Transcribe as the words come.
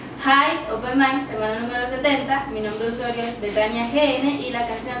Hive, Open Mind, semana número 70. Mi nombre de usuario es Betania GN y la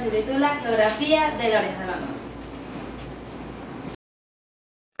canción se titula Geografía de la Oreja de Van Gogh.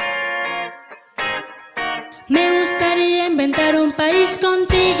 Me gustaría inventar un país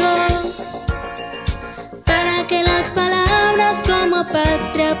contigo, para que las palabras como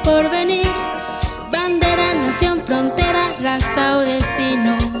patria, porvenir, bandera, nación, frontera, raza o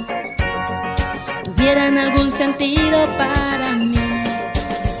destino tuvieran algún sentido para mí.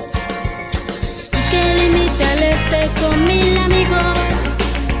 Y que limite al este con 1000 amigos,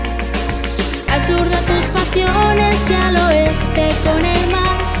 al sur de tus pasiones y al oeste con el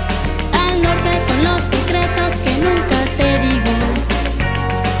mar, al norte con los secretos que nunca te digo,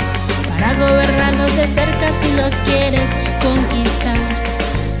 para gobernarlos de cerca si los quieres conquistar.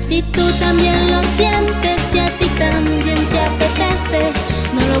 Si tú también lo sientes, si a ti también te apetece,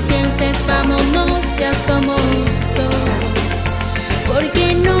 no lo pienses, vámonos, ya somos dos.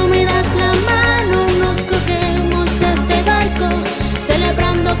 Porque no me das la mano, nos cogemos este barco,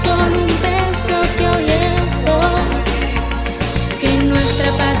 celebrando con un beso que hoy es hoy. Que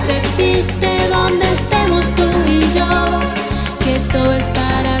nuestra patria existe donde estemos tú y yo, que todo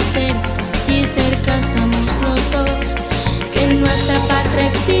estará cerca, si cerca estamos los dos. Que nuestra patria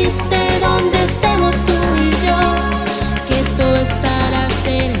existe donde estemos tú y yo, que todo estará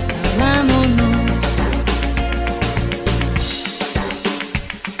cerca, vámonos.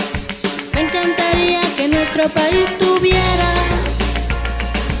 Me encantaría que nuestro país tuviera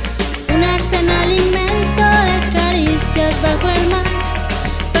un arsenal inmenso de caricias bajo el mar,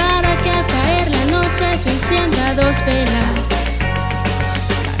 para que al caer la noche yo encienda 2 velas,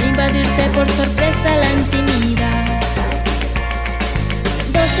 para invadirte por sorpresa la intimidad.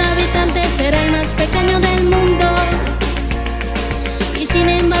 2 habitantes era el más pequeño del mundo, y sin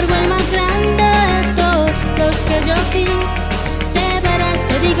embargo el más grande de todos los que yo vi. De veras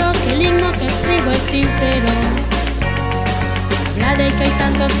te digo que el himno que escribo es sincero, habla de que hay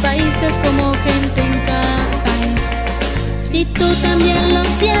tantos países como gente en cada país. Si tú también lo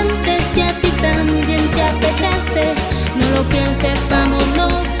sientes, si a ti también te apetece, no lo pienses,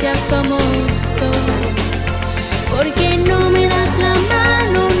 vámonos, ya somos dos. Porque no me das la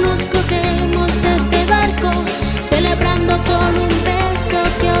mano, nos cogemos este barco, celebrando con un beso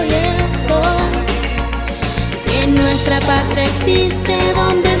que hoy es hoy. Que nuestra patria existe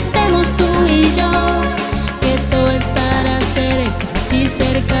donde estemos tú y yo, que todo estará cerca, si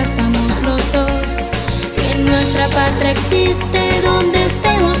cerca estamos los dos. Que nuestra patria existe